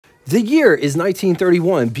The year is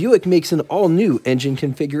 1931. Buick makes an all-new engine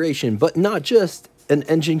configuration, but not just an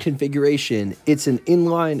engine configuration. It's an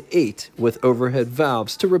inline 8 with overhead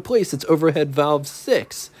valves to replace its overhead valve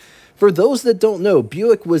 6. For those that don't know,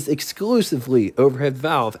 Buick was exclusively overhead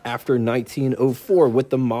valve after 1904 with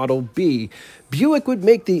the Model B. Buick would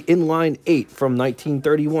make the inline 8 from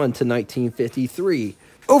 1931 to 1953.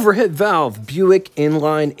 Overhead valve Buick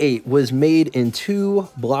inline 8 was made in 2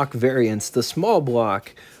 block variants. The small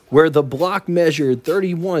block, where the block measured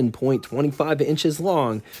 31.25 inches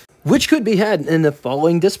long, which could be had in the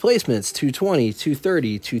following displacements: 220,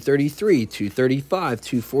 230, 233, 235,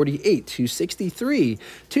 248, 263,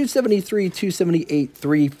 273, 278,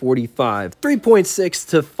 345. 3.6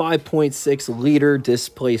 to 5.6 liter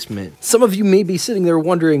displacement. Some of you may be sitting there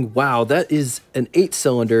wondering, wow, that is an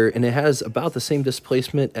 8-cylinder and it has about the same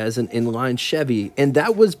displacement as an inline Chevy. And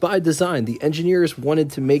that was by design. The engineers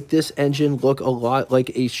wanted to make this engine look a lot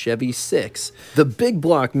like a Chevy 6. The big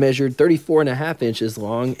block measured 34.5 inches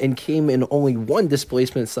long and came in only one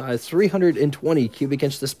displacement size, 320 cubic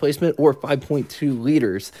inch displacement, or 5.2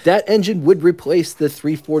 liters. That engine would replace the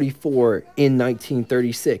 344 in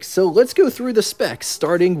 1936. So let's go through the specs,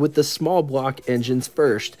 starting with the small block engines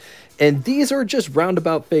first. And these are just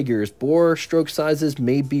roundabout figures. Bore stroke sizes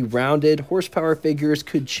may be rounded. Horsepower figures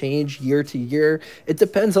could change year to year. It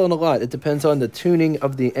depends on a lot. It depends on the tuning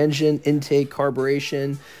of the engine, intake,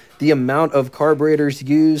 carburation, the amount of carburetors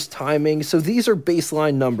used, timing. So these are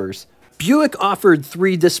baseline numbers. Buick offered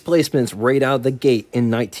 3 displacements right out of the gate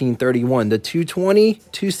in 1931, the 220,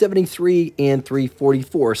 273, and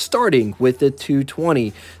 344, starting with the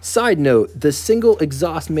 220. Side note, the single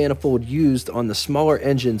exhaust manifold used on the smaller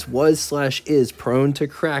engines was/is prone to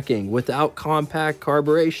cracking. Without compact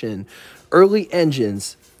carburation, early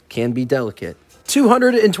engines can be delicate.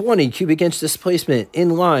 220 cubic inch displacement,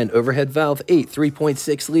 inline, overhead valve 8,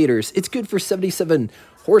 3.6 liters. It's good for 77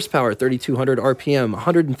 horsepower, 3,200 RPM,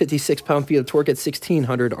 156 pound-feet of torque at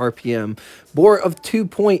 1,600 RPM, bore of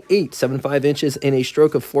 2.875 inches and a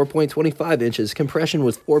stroke of 4.25 inches. Compression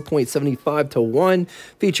was 4.75 to 1,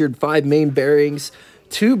 featured 5 main bearings,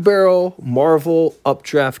 2-barrel Marvel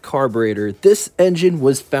updraft carburetor. This engine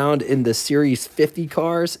was found in the Series 50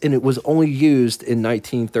 cars, and it was only used in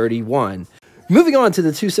 1931. Moving on to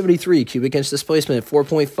the 273 cubic inch displacement,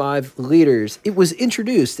 4.5 liters. It was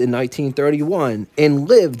introduced in 1931 and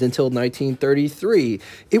lived until 1933.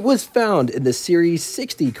 It was found in the Series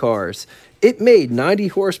 60 cars. It made 90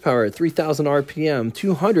 horsepower at 3,000 RPM,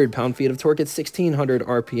 200 pound-feet of torque at 1,600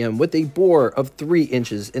 RPM, with a bore of 3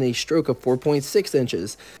 inches and a stroke of 4.6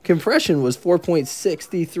 inches. Compression was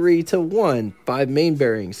 4.63 to 1, 5 main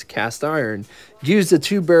bearings, cast iron. Used a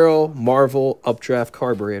 2-barrel Marvel updraft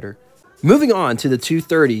carburetor. Moving on to the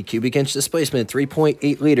 230 cubic inch displacement,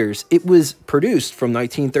 3.8 liters. It was produced from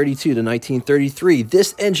 1932 to 1933.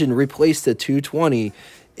 This engine replaced the 220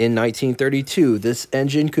 in 1932. This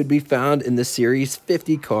engine could be found in the Series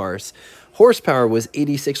 50 cars. Horsepower was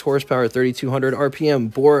 86 horsepower, 3,200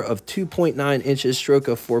 RPM, bore of 2.9 inches, stroke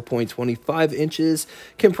of 4.25 inches,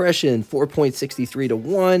 compression 4.63 to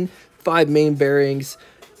 1, 5 main bearings,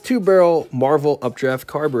 2-barrel Marvel updraft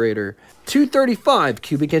carburetor. 235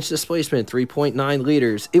 cubic inch displacement, 3.9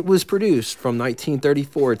 liters. It was produced from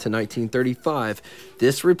 1934 to 1935.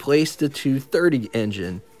 This replaced the 230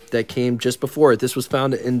 engine that came just before it. This was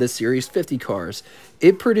found in the Series 50 cars.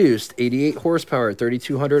 It produced 88 horsepower,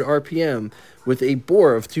 3,200 RPM, with a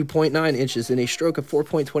bore of 2.9 inches and a stroke of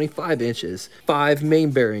 4.25 inches. 5 main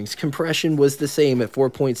bearings. Compression was the same at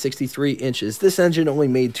 4.63 inches. This engine only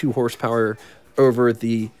made 2 horsepower over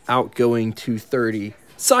the outgoing 230.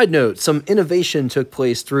 Side note, some innovation took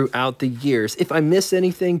place throughout the years. If I miss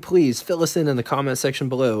anything, please fill us in the comment section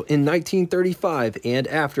below. In 1935 and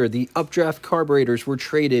after, the updraft carburetors were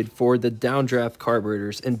traded for the downdraft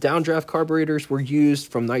carburetors, and downdraft carburetors were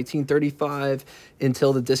used from 1935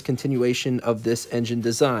 until the discontinuation of this engine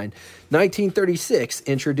design. 1936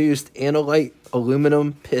 introduced analyte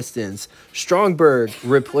aluminum pistons. Strongberg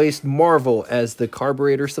replaced Marvel as the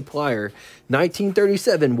carburetor supplier.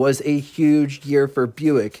 1937 was a huge year for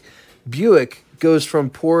Buick. Buick goes from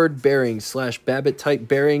poured bearings / Babbitt type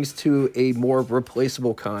bearings to a more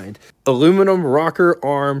replaceable kind. Aluminum rocker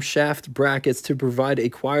arm shaft brackets to provide a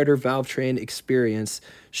quieter valve train experience.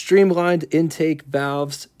 Streamlined intake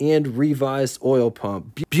valves and revised oil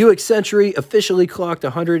pump. Buick Century officially clocked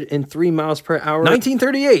 103 miles per hour.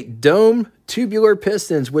 1938, dome tubular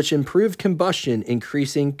pistons, which improved combustion,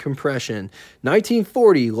 increasing compression.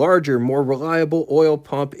 1940, larger, more reliable oil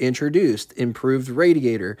pump introduced, improved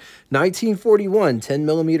radiator. 1941,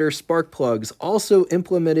 10mm spark plugs also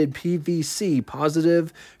implemented PVC,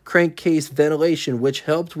 positive crankcase ventilation, which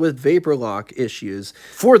helped with vapor lock issues.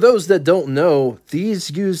 For those that don't know,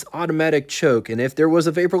 these used automatic choke, and if there was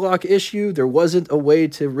a vapor lock issue, there wasn't a way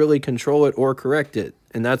to really control it or correct it.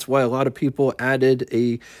 And that's why a lot of people added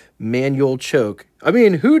a manual choke. I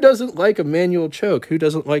mean, who doesn't like a manual choke? Who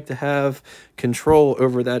doesn't like to have control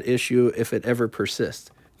over that issue if it ever persists?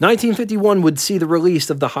 1951 would see the release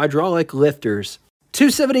of the hydraulic lifters.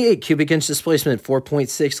 278 cubic inch displacement,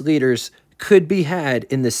 4.6 liters, could be had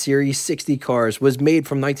in the Series 60 cars, was made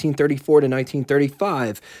from 1934 to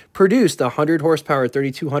 1935, produced 100 horsepower,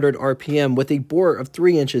 3,200 RPM with a bore of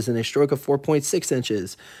 3 inches and a stroke of 4.6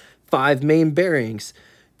 inches, 5 main bearings,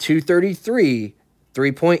 233,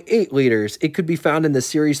 3.8 liters. It could be found in the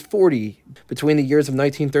Series 40. Between the years of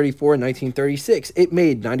 1934 and 1936, it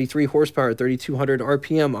made 93 horsepower, 3,200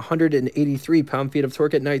 RPM, 183 pound-feet of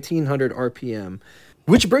torque at 1,900 RPM.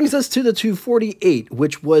 Which brings us to the 248,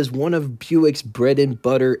 which was one of Buick's bread and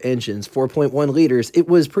butter engines, 4.1 liters. It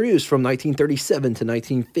was produced from 1937 to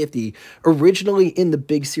 1950, originally in the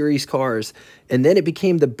big series cars, and then it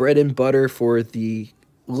became the bread and butter for the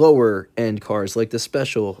lower end cars like the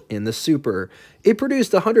Special and the Super. It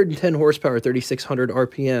produced 110 horsepower, 3,600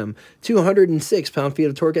 RPM, 206 pound-feet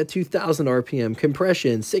of torque at 2,000 RPM,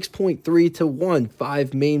 compression 6.3 to 1,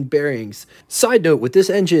 5 main bearings. Side note, with this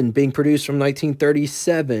engine being produced from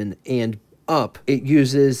 1937 and up, it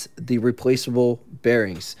uses the replaceable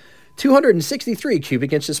bearings. 263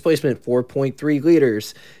 cubic inch displacement, 4.3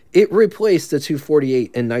 liters. It replaced the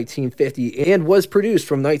 248 in 1950 and was produced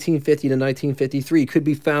from 1950 to 1953. Could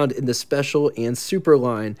be found in the Special and Super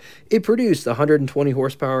line. It produced 120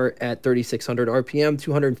 horsepower at 3,600 RPM,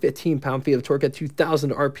 215 pound-feet of torque at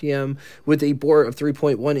 2,000 RPM with a bore of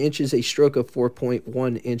 3.1 inches, a stroke of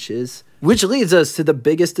 4.1 inches. Which leads us to the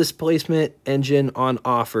biggest displacement engine on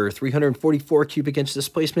offer, 344 cubic inch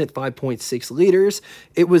displacement, 5.6 liters.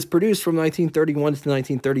 It was produced from 1931 to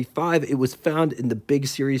 1935. It was found in the big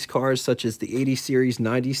series cars such as the 80 series,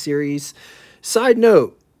 90 series. Side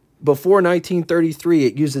note, before 1933,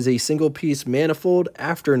 it uses a single-piece manifold.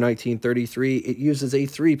 After 1933, it uses a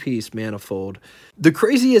 3-piece manifold. The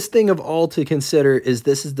craziest thing of all to consider is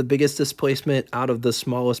this is the biggest displacement out of the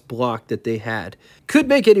smallest block that they had. Could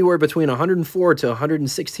make anywhere between 104 to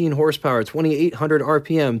 116 horsepower, 2,800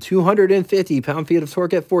 RPM, 250 pound-feet of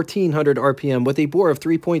torque at 1,400 RPM with a bore of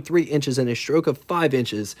 3.3 inches and a stroke of 5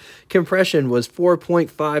 inches. Compression was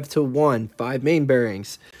 4.5 to 1, 5 main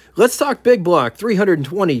bearings. Let's talk big block,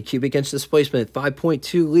 320 cubic inch displacement,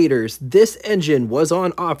 5.2 liters. This engine was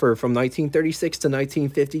on offer from 1936 to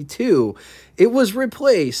 1952. It was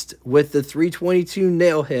replaced with the 322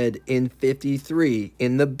 nailhead in 53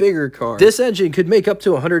 in the bigger car. This engine could make up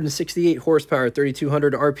to 168 horsepower,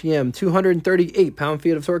 3,200 RPM, 238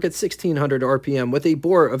 pound-feet of torque at 1,600 RPM with a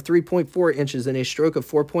bore of 3.4 inches and a stroke of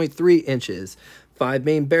 4.3 inches. 5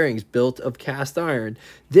 main bearings built of cast iron.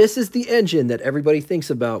 This is the engine that everybody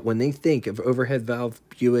thinks about when they think of overhead valve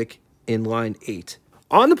Buick inline 8.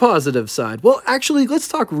 On the positive side, well, actually, let's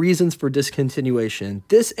talk reasons for discontinuation.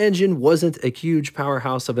 This engine wasn't a huge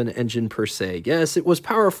powerhouse of an engine per se. Yes, it was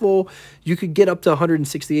powerful. You could get up to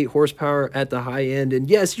 168 horsepower at the high end, and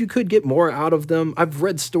yes, you could get more out of them. I've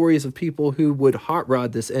read stories of people who would hot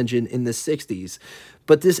rod this engine in the 60s.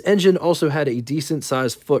 But this engine also had a decent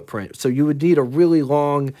sized footprint, so you would need a really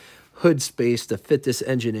long hood space to fit this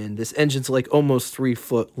engine in. This engine's like almost 3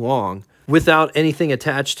 foot long without anything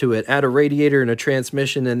attached to it. Add a radiator and a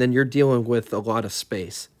transmission, and then you're dealing with a lot of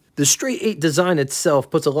space. The straight 8 design itself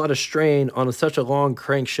puts a lot of strain on such a long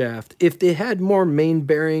crankshaft. If they had more main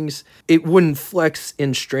bearings, it wouldn't flex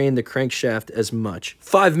and strain the crankshaft as much.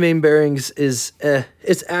 5 main bearings is,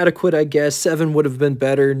 it's adequate, I guess. 7 would have been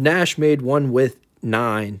better. Nash made one with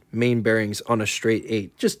 9 main bearings on a straight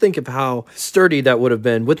 8. Just think of how sturdy that would have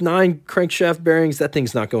been. With 9 crankshaft bearings, that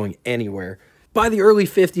thing's not going anywhere. By the early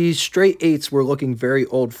 50s, straight 8s were looking very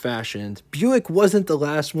old-fashioned. Buick wasn't the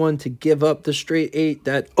last one to give up the straight 8.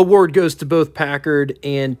 That award goes to both Packard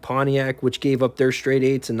and Pontiac, which gave up their straight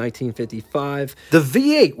 8s in 1955. The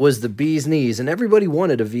V8 was the bee's knees, and everybody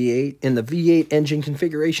wanted a V8, and the V8 engine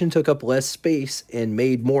configuration took up less space and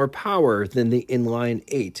made more power than the inline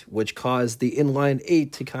 8, which caused the inline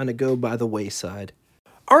 8 to kind of go by the wayside.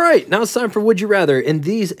 All right, now it's time for Would You Rather, and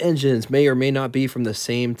these engines may or may not be from the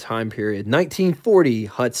same time period. 1940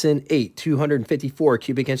 Hudson 8, 254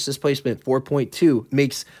 cubic inch displacement, 4.2,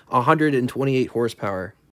 makes 128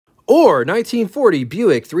 horsepower. Or 1940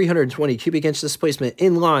 Buick 320 cubic inch displacement,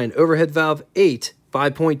 inline, overhead valve 8,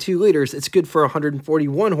 5.2 liters, it's good for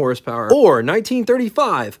 141 horsepower. Or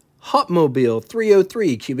 1935 Hotmobile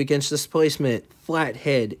 303 cubic inch displacement,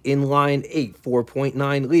 flathead, inline 8,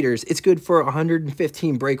 4.9 liters. It's good for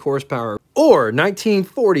 115 brake horsepower. Or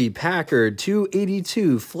 1940 Packard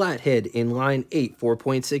 282 flathead, inline 8,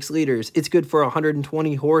 4.6 liters. It's good for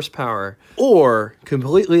 120 horsepower. Or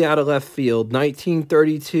completely out of left field,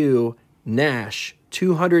 1932 Nash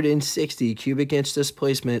 260 cubic inch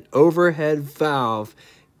displacement, overhead valve,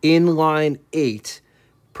 inline 8.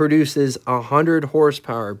 Produces 100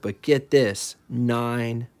 horsepower, but get this,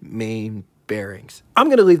 9 main bearings. I'm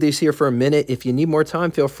going to leave these here for a minute. If you need more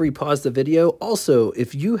time, feel free to pause the video. Also,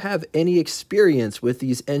 if you have any experience with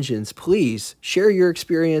these engines, please share your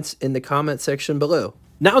experience in the comment section below.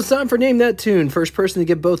 Now it's time for Name That Tune. First person to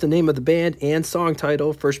get both the name of the band and song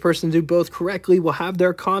title, first person to do both correctly will have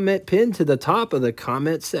their comment pinned to the top of the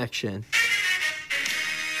comment section.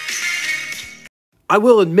 I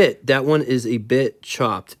will admit that one is a bit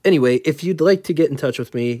chopped. Anyway, if you'd like to get in touch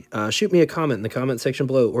with me, shoot me a comment in the comment section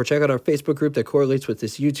below, or check out our Facebook group that correlates with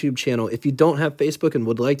this YouTube channel. If you don't have Facebook and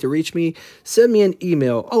would like to reach me, send me an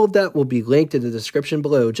email. All of that will be linked in the description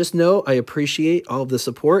below. Just know I appreciate all of the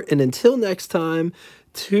support, and until next time,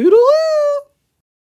 toodaloo!